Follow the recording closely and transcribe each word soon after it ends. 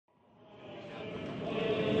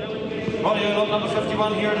Radio lot number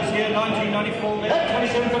 51 here this year, 1994,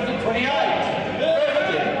 27,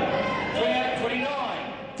 28,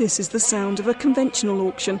 29. This is the sound of a conventional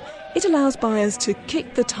auction. It allows buyers to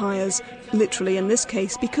kick the tyres, literally in this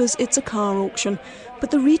case because it's a car auction,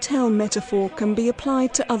 but the retail metaphor can be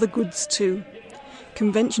applied to other goods too.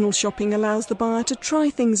 Conventional shopping allows the buyer to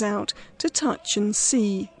try things out, to touch and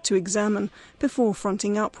see, to examine, before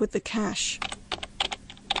fronting up with the cash.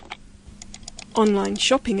 Online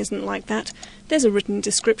shopping isn't like that. There's a written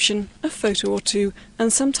description, a photo or two,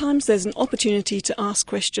 and sometimes there's an opportunity to ask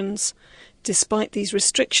questions. Despite these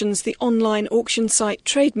restrictions, the online auction site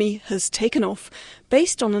TradeMe has taken off,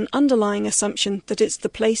 based on an underlying assumption that it's the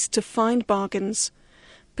place to find bargains.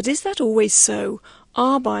 But is that always so?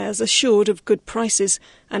 Are buyers assured of good prices,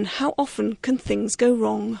 and how often can things go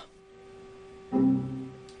wrong?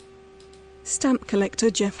 Stamp collector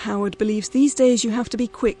Jeff Howard believes these days you have to be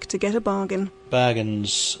quick to get a bargain.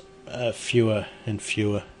 Bargains are fewer and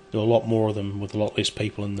fewer. There are a lot more of them with a lot less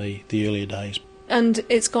people in the earlier days. And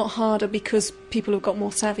it's got harder because people have got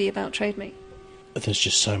more savvy about TradeMe. There's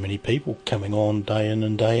just so many people coming on day in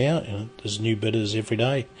and day out. There's new bidders every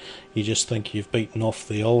day. You just think you've beaten off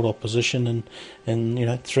the old opposition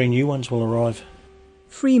and 3 new ones will arrive.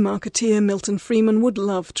 Free marketeer Milton Freeman would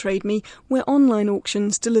love TradeMe, where online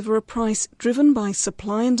auctions deliver a price driven by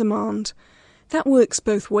supply and demand. That works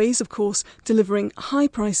both ways, of course, delivering high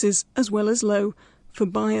prices as well as low, for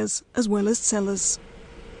buyers as well as sellers.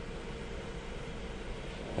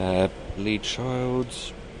 Lead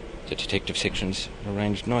childs. The detective section's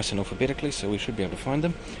arranged nice and alphabetically, so we should be able to find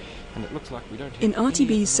them. And it looks like we don't have in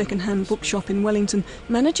RTB's second-hand bookshop in Wellington,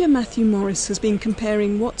 manager Matthew Morris has been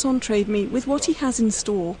comparing what's on TradeMe with what he has in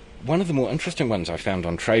store. One of the more interesting ones I found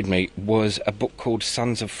on TradeMe was a book called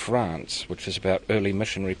Sons of France, which is about early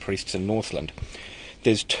missionary priests in Northland.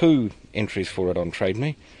 There's 2 entries for it on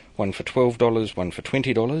TradeMe, one for $12, one for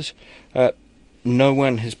 $20. No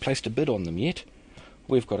one has placed a bid on them yet.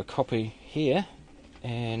 We've got a copy here,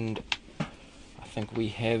 and I think we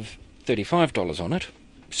have $35 on it.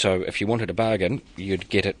 So if you wanted a bargain, you'd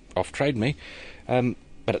get it off TradeMe.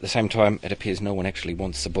 But at the same time, it appears no one actually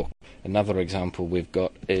wants the book. Another example we've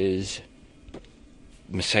got is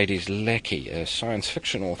Mercedes Lackey, a science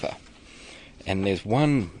fiction author. And there's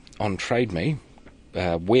one on TradeMe,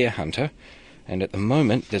 Werehunter, and at the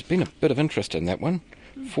moment there's been a bit of interest in that one.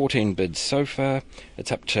 14 bids so far.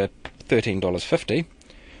 It's up to $13.50.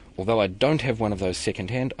 Although I don't have one of those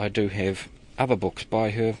second-hand, I do have other books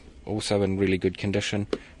by her, also in really good condition,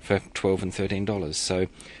 for $12 and $13. So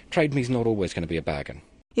TradeMe's not always going to be a bargain.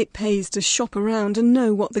 It pays to shop around and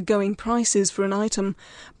know what the going price is for an item.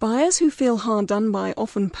 Buyers who feel hard done by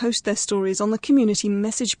often post their stories on the community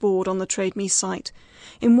message board on the TradeMe site.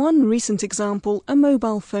 In one recent example, a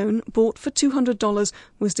mobile phone bought for $200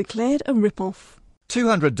 was declared a rip-off.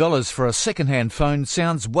 $200 for a second-hand phone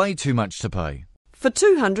sounds way too much to pay. For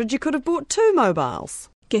 $200 you could have bought 2 mobiles.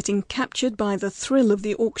 Getting captured by the thrill of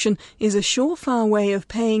the auction is a surefire way of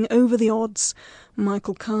paying over the odds.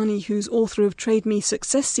 Michael Carney, who's author of TradeMe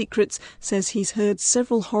Success Secrets, says he's heard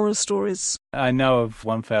several horror stories. I know of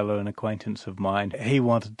one fellow, an acquaintance of mine. He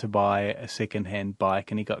wanted to buy a second-hand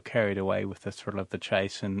bike and he got carried away with the thrill of the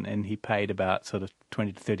chase and he paid about sort of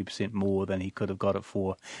 20 to 30% more than he could have got it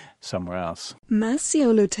for somewhere else. Maz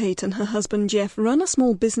Siolo Tate and her husband Jeff run a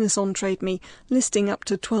small business on TradeMe, listing up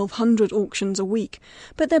to 1,200 auctions a week.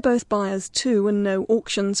 But they're both buyers too and know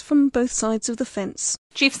auctions from both sides of the fence.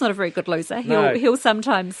 Jeff's not a very good loser. He'll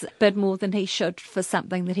sometimes bid more than he should for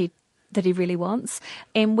something that he really wants.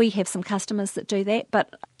 And we have some customers that do that,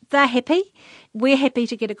 but they're happy. We're happy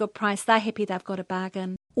to get a good price. They're happy they've got a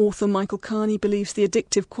bargain. Author Michael Carney believes the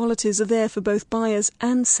addictive qualities are there for both buyers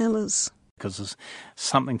and sellers. Because there's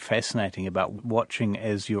something fascinating about watching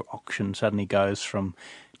as your auction suddenly goes from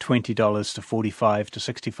 $20 to $45 to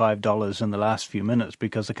 $65 in the last few minutes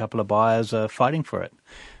because a couple of buyers are fighting for it.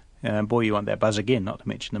 Boy, you want that buzz again, not to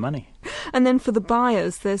mention the money. And then for the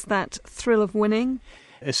buyers, there's that thrill of winning.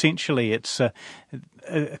 Essentially, it's a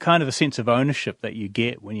kind of a sense of ownership that you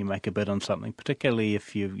get when you make a bid on something, particularly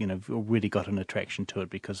if you've already got an attraction to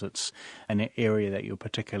it because it's an area that you're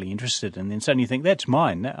particularly interested in. Then suddenly you think, that's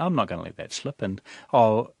mine. I'm not going to let that slip. And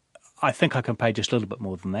I think I can pay just a little bit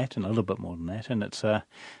more than that and a little bit more than that. And it's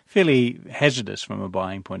fairly hazardous from a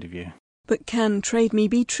buying point of view. But can TradeMe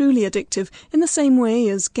be truly addictive in the same way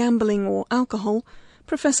as gambling or alcohol?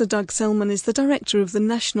 Professor Doug Selman is the director of the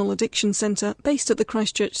National Addiction Centre based at the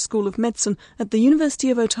Christchurch School of Medicine at the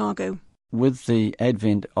University of Otago. With the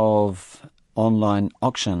advent of online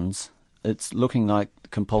auctions, it's looking like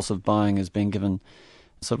compulsive buying is being given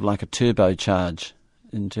sort of like a turbocharge.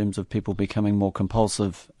 in terms of people becoming more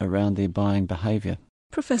compulsive around their buying behaviour.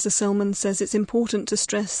 Professor Selman says it's important to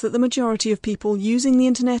stress that the majority of people using the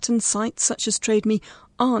internet and sites such as TradeMe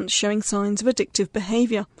aren't showing signs of addictive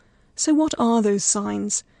behaviour. So what are those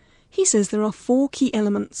signs? He says there are 4 key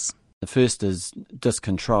elements. The first is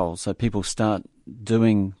discontrol, so people start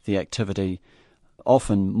doing the activity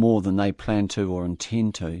often more than they plan to or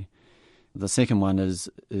intend to. The second one is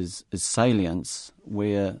salience,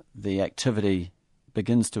 where the activity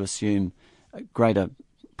begins to assume greater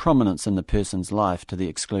prominence in the person's life to the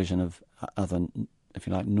exclusion of other, if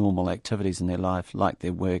you like, normal activities in their life, like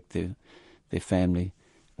their work, their family,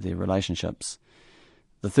 their relationships.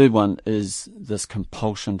 The third one is this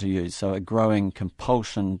compulsion to use, so a growing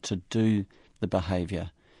compulsion to do the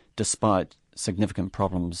behaviour despite significant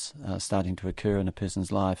problems starting to occur in a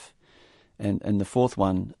person's life. And the fourth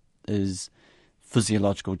one is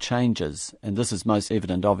physiological changes, and this is most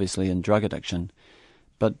evident obviously in drug addiction,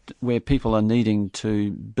 but where people are needing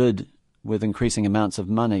to bid with increasing amounts of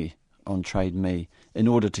money on TradeMe in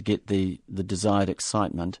order to get the desired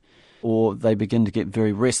excitement, or they begin to get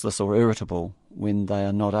very restless or irritable when they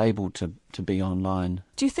are not able to be online.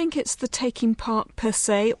 Do you think it's the taking part per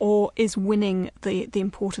se, or is winning the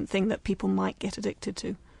important thing that people might get addicted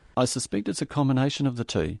to? I suspect it's a combination of the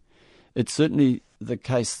two. It's certainly the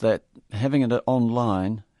case that having it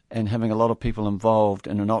online and having a lot of people involved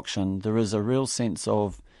in an auction, there is a real sense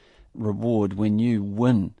of reward when you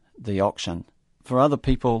win the auction. For other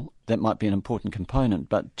people, that might be an important component,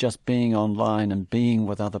 but just being online and being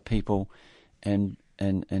with other people and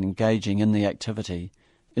engaging in the activity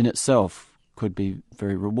in itself could be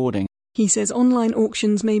very rewarding. He says online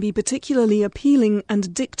auctions may be particularly appealing and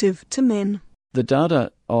addictive to men. The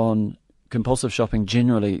data on compulsive shopping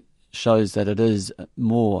generally shows that it is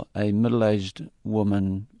more a middle-aged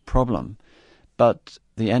woman problem, but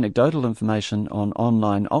the anecdotal information on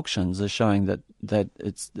online auctions is showing that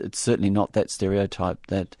it's certainly not that stereotype,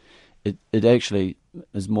 that it actually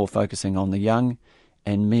is more focusing on the young,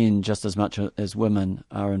 and men just as much as women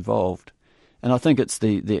are involved. And I think it's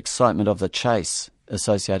the excitement of the chase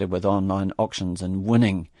associated with online auctions and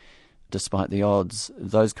winning despite the odds.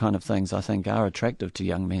 Those kind of things I think are attractive to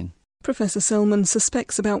young men. Professor Selman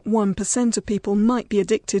suspects about 1% of people might be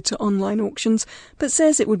addicted to online auctions, but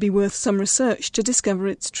says it would be worth some research to discover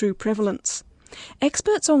its true prevalence.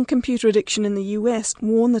 Experts on computer addiction in the US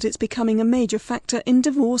warn that it's becoming a major factor in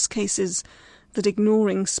divorce cases, that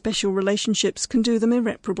ignoring special relationships can do them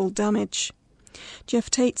irreparable damage. Jeff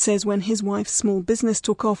Tate says when his wife's small business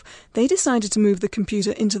took off, they decided to move the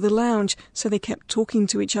computer into the lounge so they kept talking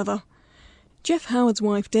to each other. Jeff Howard's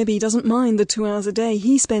wife Debbie doesn't mind the 2 hours a day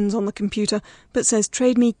he spends on the computer, but says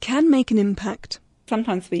TradeMe can make an impact.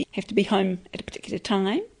 Sometimes we have to be home at a particular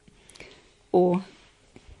time, or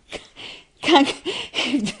can't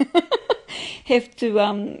have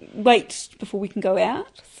to wait before we can go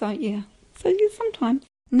out. So sometimes.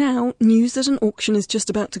 Now, news that an auction is just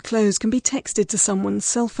about to close can be texted to someone's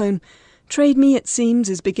cell phone. TradeMe, it seems,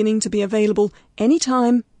 is beginning to be available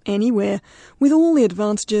anytime, anywhere, with all the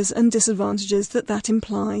advantages and disadvantages that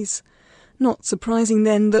implies. Not surprising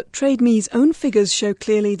then that TradeMe's own figures show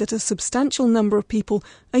clearly that a substantial number of people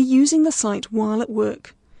are using the site while at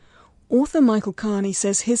work. Author Michael Carney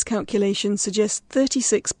says his calculations suggest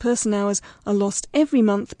 36 person hours are lost every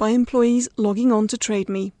month by employees logging on to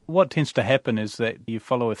TradeMe. What tends to happen is that you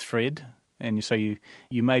follow a thread, and so you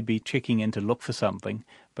may be checking in to look for something,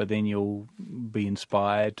 but then you'll be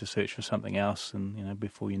inspired to search for something else, and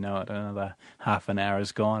before you know it, another half an hour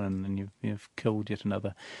is gone, and then you've killed yet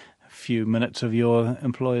another few minutes of your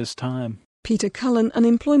employer's time. Peter Cullen, an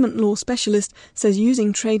employment law specialist, says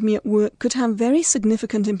using TradeMe at work could have very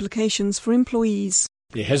significant implications for employees.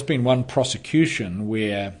 There has been one prosecution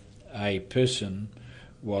where a person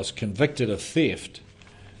was convicted of theft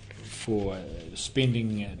for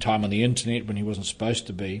spending time on the internet when he wasn't supposed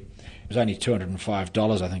to be. It was only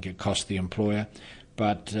 $205, I think it cost the employer,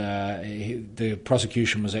 but the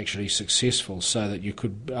prosecution was actually successful, so that you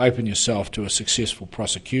could open yourself to a successful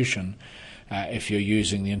prosecution if you're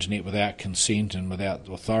using the internet without consent and without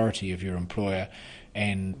authority of your employer.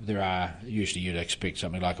 And there are, usually you'd expect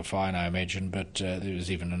something like a fine, I imagine, but there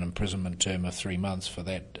is even an imprisonment term of 3 months for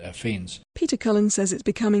that offence. Peter Cullen says it's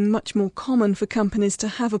becoming much more common for companies to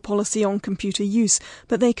have a policy on computer use,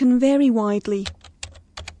 but they can vary widely.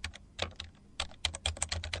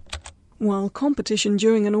 While competition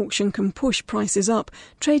during an auction can push prices up,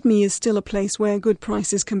 TradeMe is still a place where good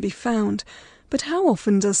prices can be found. But how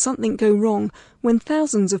often does something go wrong when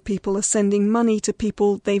thousands of people are sending money to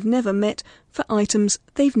people they've never met for items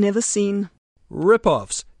they've never seen?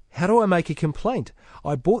 Rip-offs. How do I make a complaint?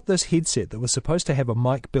 I bought this headset that was supposed to have a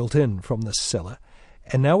mic built in from this seller,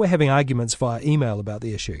 and now we're having arguments via email about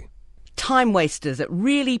the issue. Time wasters. It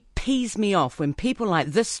really pees me off when people like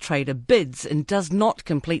this trader bids and does not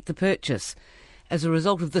complete the purchase. As a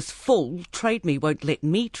result of this fool, TradeMe won't let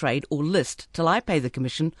me trade or list till I pay the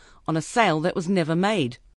commission on a sale that was never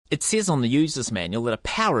made. It says on the user's manual that a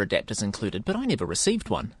power adapter's included, but I never received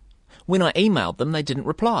one. When I emailed them, they didn't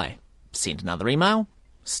reply. Sent another email,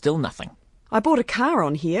 still nothing. I bought a car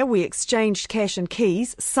on here. We exchanged cash and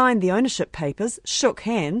keys, signed the ownership papers, shook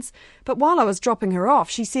hands. But while I was dropping her off,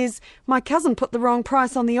 she says, "My cousin put the wrong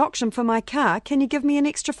price on the auction for my car. Can you give me an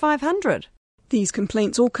extra $500? These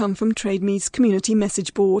complaints all come from TradeMe's community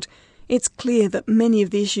message board. It's clear that many of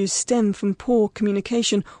the issues stem from poor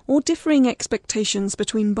communication or differing expectations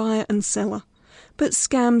between buyer and seller. But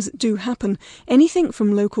scams do happen, anything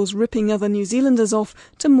from locals ripping other New Zealanders off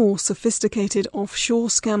to more sophisticated offshore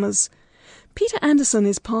scammers. Peter Anderson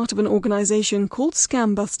is part of an organisation called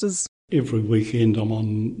Scam Busters. Every weekend I'm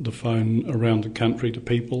on the phone around the country to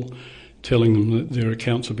people, telling them that their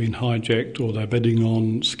accounts have been hijacked or they're bidding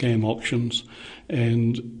on scam auctions,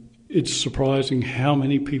 and it's surprising how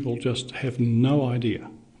many people just have no idea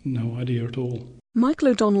at all. Michael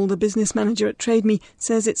O'Donnell, the business manager at TradeMe,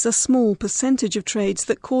 says it's a small percentage of trades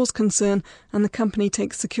that cause concern, and the company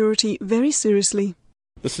takes security very seriously.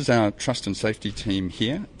 This is our trust and safety team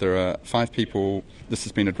here. There are 5 people. This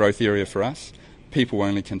has been a growth area for us. People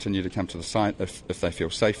only continue to come to the site if they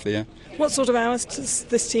feel safe there. What sort of hours does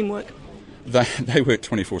this team work? They work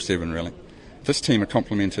 24/7 really. This team are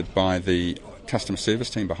complemented by the customer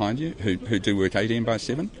service team behind you who do work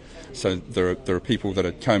 18/7. So there are people that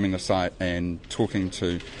are combing the site and talking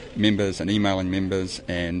to members and emailing members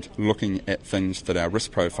and looking at things that our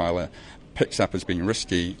risk profiler picks up as being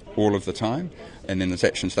risky all of the time, and then there's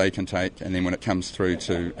actions they can take, and then when it comes through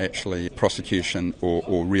to actually prosecution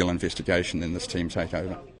or real investigation, then this team take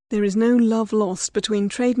over. There is no love lost between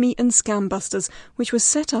TradeMe and Scam Busters, which was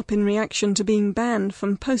set up in reaction to being banned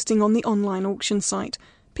from posting on the online auction site.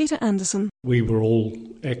 Peter Anderson. We were all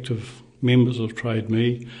active members of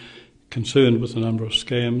TradeMe, concerned with the number of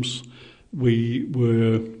scams. We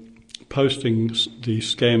were posting the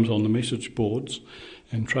scams on the message boards,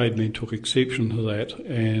 and TradeMe took exception to that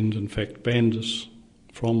and in fact banned us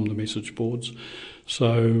from the message boards.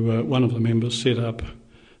 So one of the members set up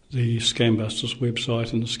the Scam Busters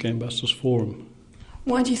website and the Scam Busters forum.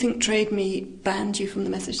 Why do you think TradeMe banned you from the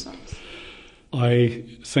message sites? I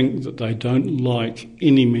think that they don't like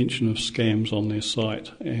any mention of scams on their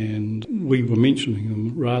site, and we were mentioning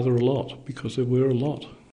them rather a lot because there were a lot.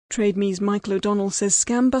 TradeMe's Michael O'Donnell says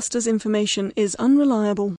Scam Busters information is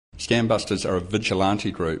unreliable. Scam Busters are a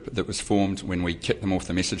vigilante group that was formed when we kicked them off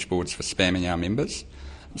the message boards for spamming our members.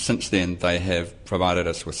 Since then, they have provided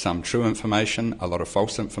us with some true information, a lot of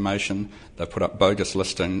false information. They've put up bogus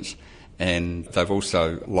listings, and they've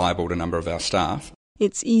also libelled a number of our staff.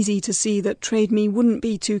 It's easy to see that TradeMe wouldn't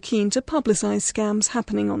be too keen to publicise scams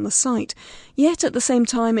happening on the site. Yet at the same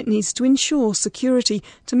time it needs to ensure security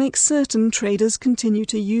to make certain traders continue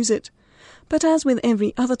to use it. But as with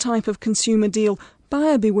every other type of consumer deal,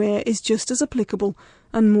 buyer beware is just as applicable,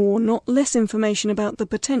 and more, not less information about the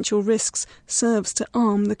potential risks serves to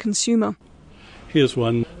arm the consumer. Here's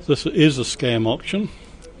one. This is a scam auction.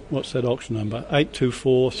 What's that auction number?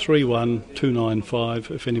 824-31295,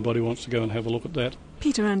 if anybody wants to go and have a look at that.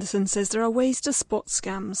 Peter Anderson says there are ways to spot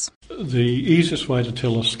scams. The easiest way to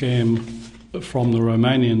tell a scam from the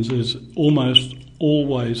Romanians is almost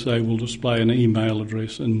always they will display an email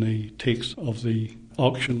address in the text of the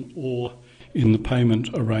auction or in the payment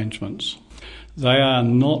arrangements. They are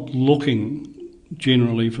not looking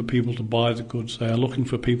generally for people to buy the goods. They are looking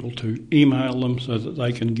for people to email them so that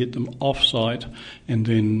they can get them off-site and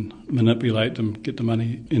then manipulate them, get the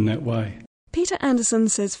money in that way. Peter Anderson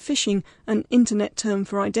says phishing, an internet term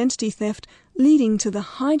for identity theft, leading to the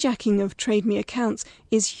hijacking of TradeMe accounts,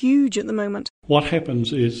 is huge at the moment. What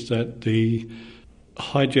happens is that the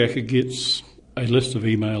hijacker gets a list of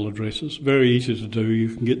email addresses. Very easy to do.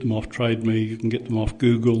 You can get them off TradeMe, you can get them off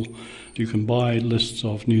Google, you can buy lists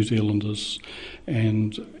of New Zealanders,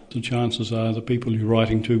 and the chances are the people you're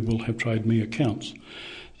writing to will have TradeMe accounts.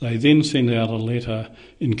 They then send out a letter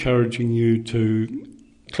encouraging you to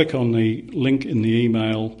click on the link in the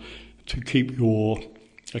email to keep your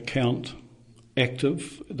account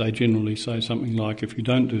active. They generally say something like, if you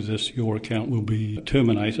don't do this, your account will be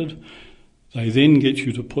terminated. They then get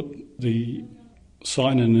you to put the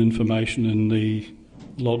sign-in information in the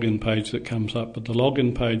login page that comes up, but the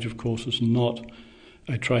login page, of course, is not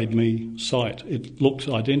a TradeMe site. It looks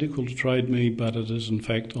identical to TradeMe, but it is in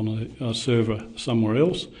fact on a server somewhere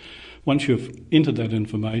else. Once you've entered that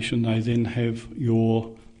information, they then have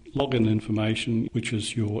your login information, which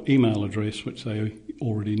is your email address, which they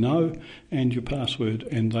already know, and your password,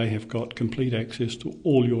 and they have got complete access to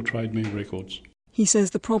all your Trade Me records. He says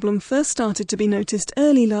the problem first started to be noticed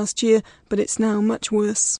early last year, but it's now much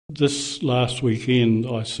worse. This last weekend,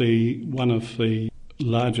 I see one of the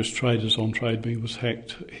largest traders on Trade Me was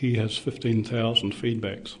hacked. He has 15,000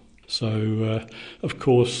 feedbacks. So, of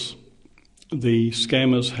course, the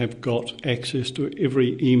scammers have got access to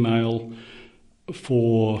every email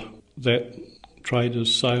for that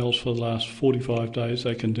trader's sales for the last 45 days.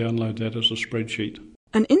 They can download that as a spreadsheet.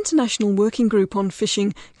 An international working group on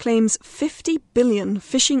phishing claims 50 billion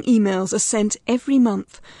phishing emails are sent every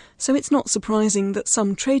month, so it's not surprising that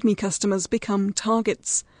some Trade Me customers become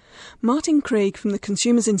targets. Martin Craig from the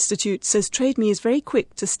Consumers Institute says Trade Me is very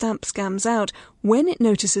quick to stamp scams out when it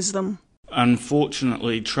notices them.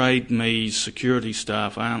 Unfortunately, Trade Me's security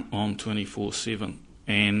staff aren't on 24/7.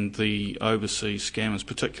 And the overseas scammers,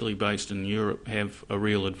 particularly based in Europe, have a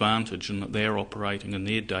real advantage in that they're operating in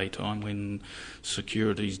their daytime when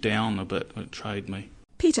security's down a bit at Trade Me.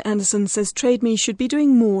 Peter Anderson says Trade Me should be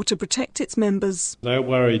doing more to protect its members. They're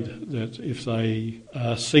worried that if they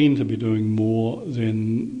are seen to be doing more,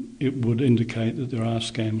 then it would indicate that there are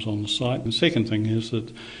scams on the site. The second thing is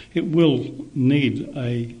that it will need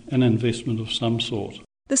an investment of some sort.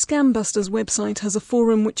 The Scambusters website has a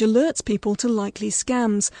forum which alerts people to likely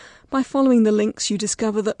scams. By following the links, you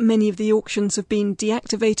discover that many of the auctions have been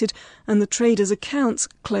deactivated and the traders' accounts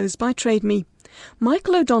closed by Trade Me.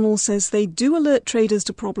 Michael O'Donnell says they do alert traders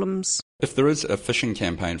to problems. If there is a phishing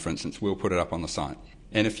campaign, for instance, we'll put it up on the site.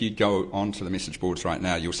 And if you go onto the message boards right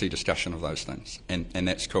now, you'll see discussion of those things, and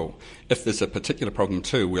that's cool. If there's a particular problem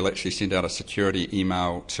too, we'll actually send out a security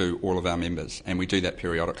email to all of our members, and we do that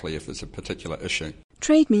periodically if there's a particular issue.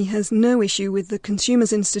 Trade Me has no issue with the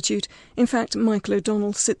Consumers Institute. In fact, Michael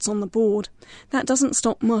O'Donnell sits on the board. That doesn't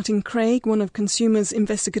stop Martin Craig, one of Consumers'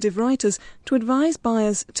 investigative writers, to advise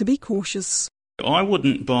buyers to be cautious. I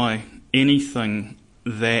wouldn't buy anything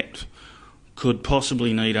that could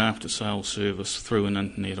possibly need after-sales service through an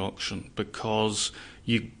internet auction because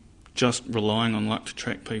you're just relying on luck to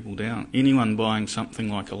track people down. Anyone buying something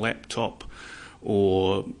like a laptop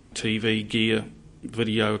or TV gear,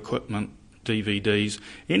 video equipment, DVDs,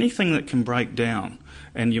 anything that can break down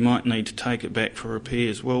and you might need to take it back for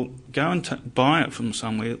repairs, well, go and buy it from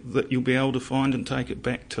somewhere that you'll be able to find and take it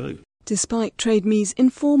back to. Despite Trade Me's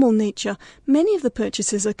informal nature, many of the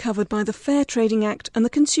purchases are covered by the Fair Trading Act and the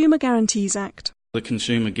Consumer Guarantees Act. The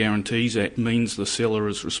Consumer Guarantees Act means the seller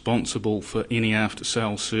is responsible for any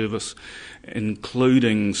after-sales service,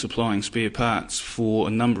 including supplying spare parts for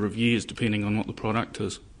a number of years, depending on what the product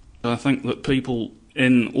is. I think that people,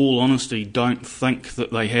 in all honesty, don't think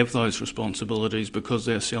that they have those responsibilities because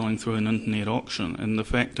they're selling through an internet auction. And the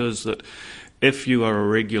fact is that if you are a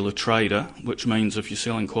regular trader, which means if you're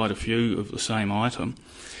selling quite a few of the same item,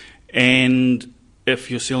 and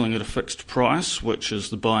if you're selling at a fixed price, which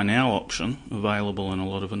is the buy now option available in a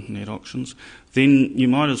lot of internet auctions, then you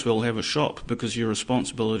might as well have a shop because your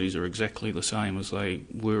responsibilities are exactly the same as they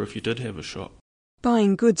were if you did have a shop.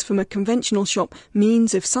 Buying goods from a conventional shop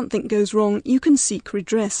means if something goes wrong, you can seek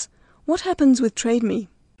redress. What happens with Trade Me?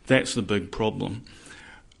 That's the big problem.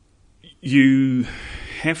 You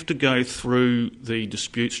have to go through the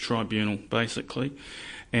disputes tribunal, basically,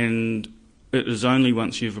 and it is only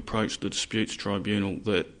once you've approached the disputes tribunal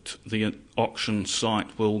that the auction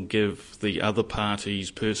site will give the other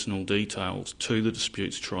party's personal details to the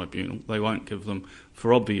disputes tribunal. They won't give them,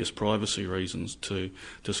 for obvious privacy reasons, to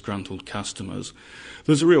disgruntled customers.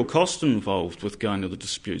 There's a real cost involved with going to the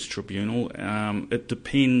disputes tribunal. It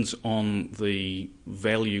depends on the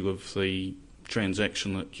value of the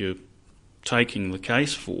transaction that you're taking the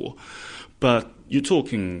case for, but you're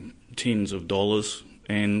talking tens of dollars,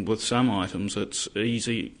 and with some items it's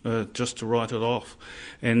easy just to write it off.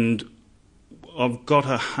 And I've got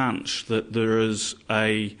a hunch that there is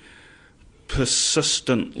a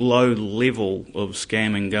persistent low level of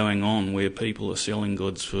scamming going on where people are selling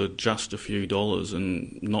goods for just a few dollars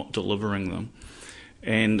and not delivering them,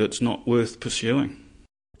 and it's not worth pursuing.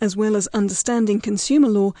 As well as understanding consumer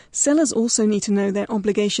law, sellers also need to know their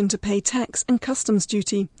obligation to pay tax and customs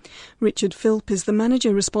duty. Richard Philp is the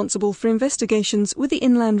manager responsible for investigations with the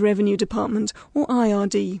Inland Revenue Department, or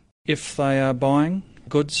IRD. If they are buying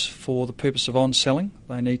goods for the purpose of on-selling,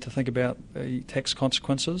 they need to think about the tax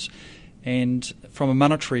consequences. And from a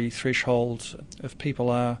monetary threshold, if people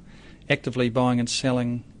are actively buying and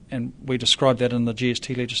selling, and we describe that in the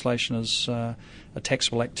GST legislation as a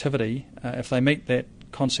taxable activity, if they meet that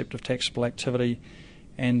concept of taxable activity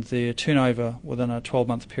and their turnover within a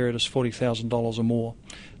 12-month period is $40,000 or more,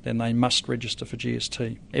 then they must register for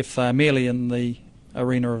GST. If they're merely in the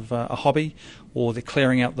arena of a hobby, or they're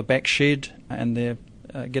clearing out the back shed and they're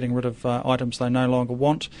getting rid of items they no longer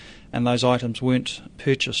want, and those items weren't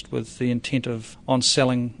purchased with the intent of on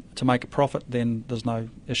selling to make a profit, then there's no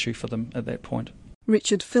issue for them at that point.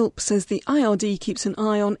 Richard Philp says the IRD keeps an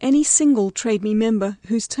eye on any single Trade Me member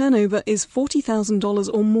whose turnover is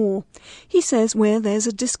 $40,000 or more. He says where there's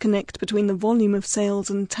a disconnect between the volume of sales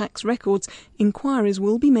and tax records, inquiries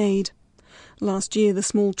will be made. Last year, the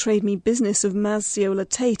small Trade Me business of Maz Siola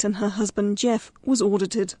Tate and her husband Jeff was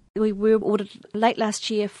audited. We were audited late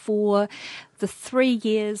last year for the 3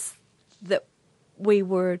 years that we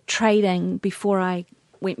were trading before I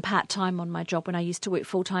went part-time on my job. When I used to work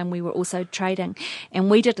full-time, we were also trading. And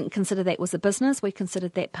we didn't consider that was a business. We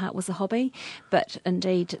considered that part was a hobby. But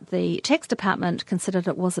indeed, the tax department considered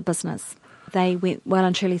it was a business. They went well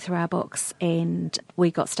and truly through our books and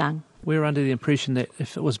we got stung. We were under the impression that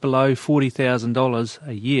if it was below $40,000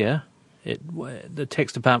 a year, the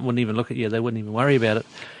tax department wouldn't even look at you. They wouldn't even worry about it.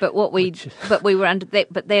 But we were under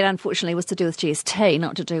that. But that unfortunately was to do with GST,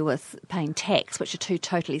 not to do with paying tax, which are two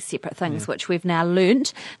totally separate things. Yeah. Which we've now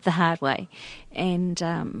learnt the hard way.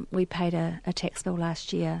 And we paid a tax bill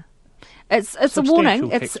last year. It's a warning.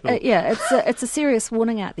 It's a serious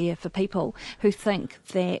warning out there for people who think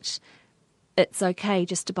that it's okay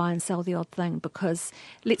just to buy and sell the odd thing, because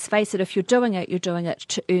let's face it, if you're doing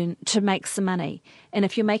it to make some money, and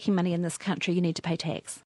if you're making money in this country, you need to pay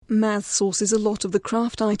tax. Maz sources a lot of the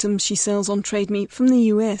craft items she sells on Trade Me from the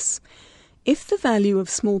US. If the value of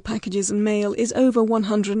small packages and mail is over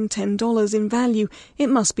 $110 in value, it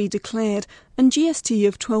must be declared, and GST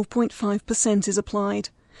of 12.5% is applied.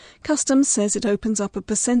 Customs says it opens up a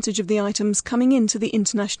percentage of the items coming into the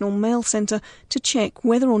International Mail Centre to check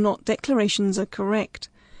whether or not declarations are correct.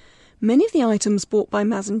 Many of the items bought by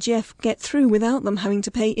Maz and Jeff get through without them having to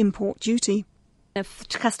pay import duty. If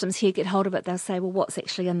customs here get hold of it, they'll say, well, what's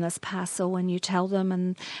actually in this parcel? And you tell them,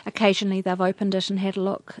 and occasionally they've opened it and had a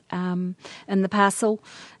look in the parcel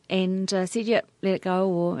and said, yep, let it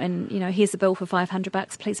go, and here's a bill for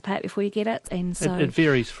 $500, please pay it before you get it. And so it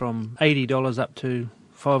varies from $80 up to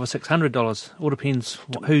 $500 or $600. All depends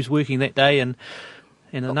who's working that day and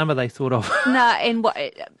the number they thought of. No, and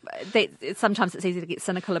sometimes it's easy to get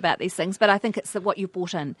cynical about these things, but I think it's what you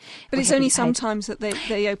bought in. But it's only sometimes that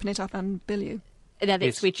they open it up and bill you. Now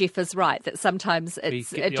that's where Jeff is right, that sometimes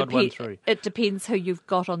it depends who you've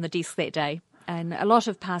got on the desk that day. And a lot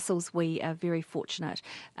of parcels we are very fortunate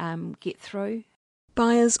get through.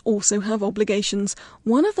 Buyers also have obligations.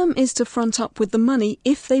 One of them is to front up with the money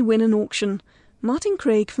if they win an auction. Martin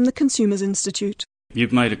Craig from the Consumers Institute.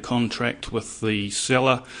 You've made a contract with the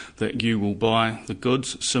seller that you will buy the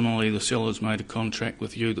goods. Similarly, the seller's made a contract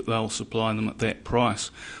with you that they'll supply them at that price.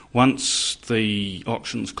 Once the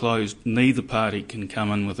auction's closed, neither party can come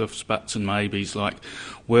in with ifs, buts and maybes like,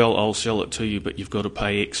 well, I'll sell it to you, but you've got to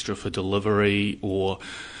pay extra for delivery, or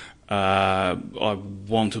I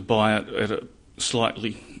want to buy it at a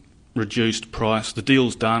slightly reduced price. The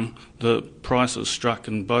deal's done, the price is struck,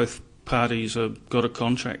 and both parties have got a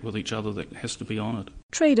contract with each other that has to be honoured.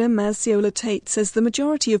 Trader Maz Siola Tate says the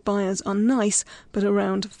majority of buyers are nice, but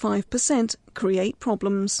around 5% create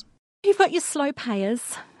problems. You've got your slow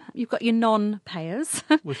payers, you've got your non-payers.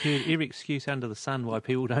 We've heard every excuse under the sun why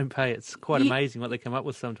people don't pay. It's quite amazing what they come up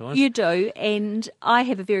with sometimes. You do, and I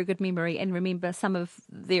have a very good memory and remember some of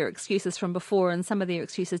their excuses from before, and some of their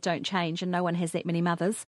excuses don't change, and no one has that many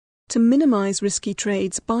mothers. To minimise risky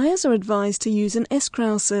trades, buyers are advised to use an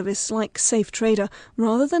escrow service like Safe Trader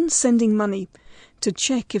rather than sending money, to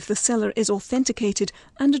check if the seller is authenticated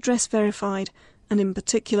and address verified, and in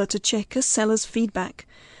particular to check a seller's feedback.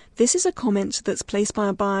 This is a comment that's placed by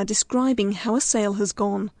a buyer describing how a sale has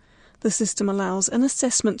gone. The system allows an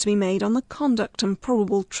assessment to be made on the conduct and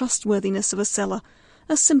probable trustworthiness of a seller,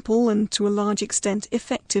 a simple and to a large extent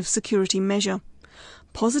effective security measure.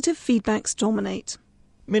 Positive feedbacks dominate.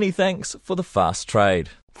 Many thanks for the Fast Trade.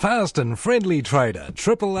 Fast and friendly trader,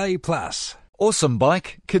 AAA+. Awesome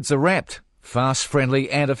bike, kids are wrapped. Fast, friendly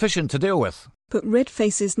and efficient to deal with. But red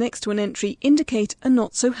faces next to an entry indicate a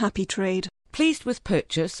not-so-happy trade. Pleased with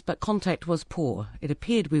purchase, but contact was poor. It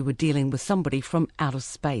appeared we were dealing with somebody from outer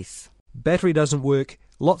space. Battery doesn't work,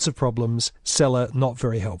 lots of problems, seller not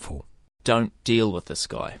very helpful. Don't deal with this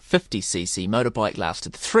guy. 50cc motorbike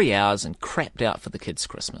lasted 3 hours and crapped out for the kids'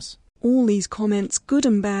 Christmas. All these comments, good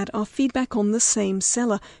and bad, are feedback on the same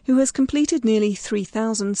seller, who has completed nearly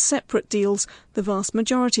 3,000 separate deals, the vast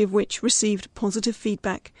majority of which received positive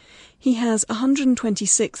feedback. He has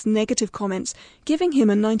 126 negative comments, giving him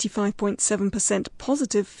a 95.7%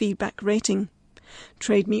 positive feedback rating.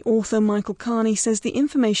 TradeMe author Michael Carney says the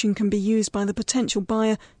information can be used by the potential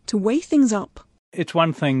buyer to weigh things up. It's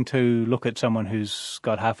one thing to look at someone who's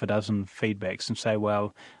got half a dozen feedbacks and say,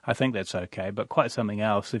 well, I think that's okay, but quite something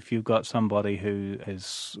else if you've got somebody who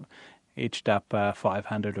has etched up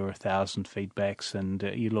 500 or 1,000 feedbacks and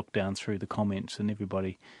you look down through the comments and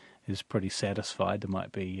everybody is pretty satisfied. There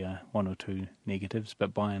might be one or two negatives,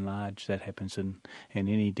 but by and large that happens in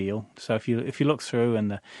any deal. So if you look through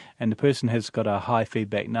and the person has got a high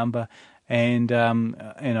feedback number, and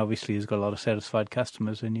obviously has got a lot of satisfied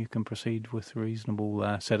customers, and you can proceed with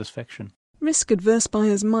reasonable satisfaction. Risk-adverse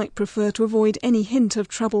buyers might prefer to avoid any hint of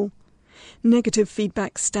trouble. Negative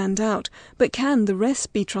feedback stand out, but can the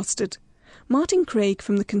rest be trusted? Martin Craig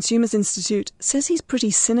from the Consumers Institute says he's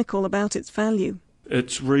pretty cynical about its value.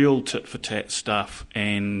 It's real tit-for-tat stuff,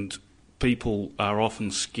 and people are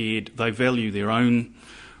often scared. They value their own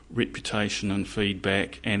reputation and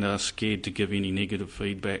feedback and are scared to give any negative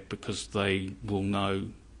feedback because they will know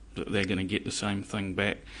that they're going to get the same thing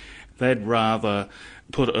back. They'd rather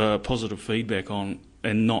put a positive feedback on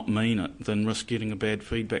and not mean it than risk getting a bad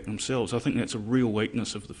feedback themselves. I think that's a real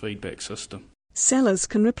weakness of the feedback system. Sellers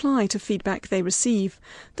can reply to feedback they receive.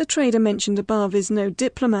 The trader mentioned above is no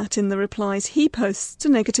diplomat in the replies he posts to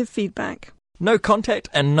negative feedback. No contact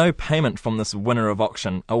and no payment from this winner of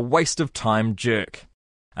auction. A waste of time jerk.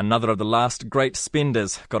 Another of the last great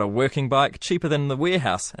spenders got a working bike cheaper than the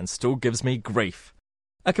warehouse and still gives me grief.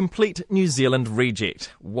 A complete New Zealand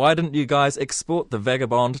reject. Why didn't you guys export the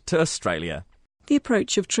vagabond to Australia? The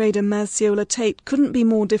approach of trader Maziola Tate couldn't be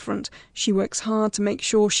more different. She works hard to make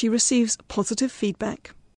sure she receives positive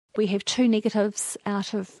feedback. We have 2 negatives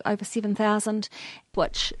out of over 7,000,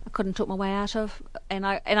 which I couldn't talk my way out of, and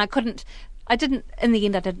I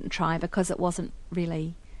didn't try because it wasn't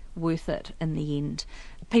really worth it in the end.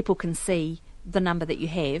 People can see the number that you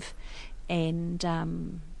have, and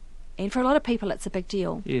for a lot of people it's a big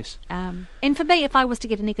deal. Yes. And for me, if I was to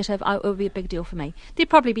get a negative, it would be a big deal for me. There'd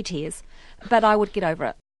probably be tears, but I would get over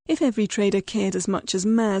it. If every trader cared as much as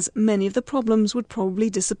Maz, many of the problems would probably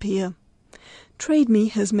disappear. TradeMe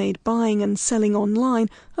has made buying and selling online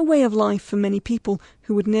a way of life for many people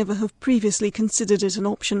who would never have previously considered it an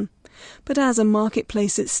option. But as a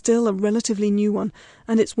marketplace, it's still a relatively new one,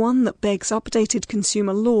 and it's one that begs updated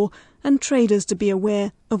consumer law and traders to be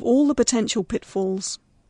aware of all the potential pitfalls.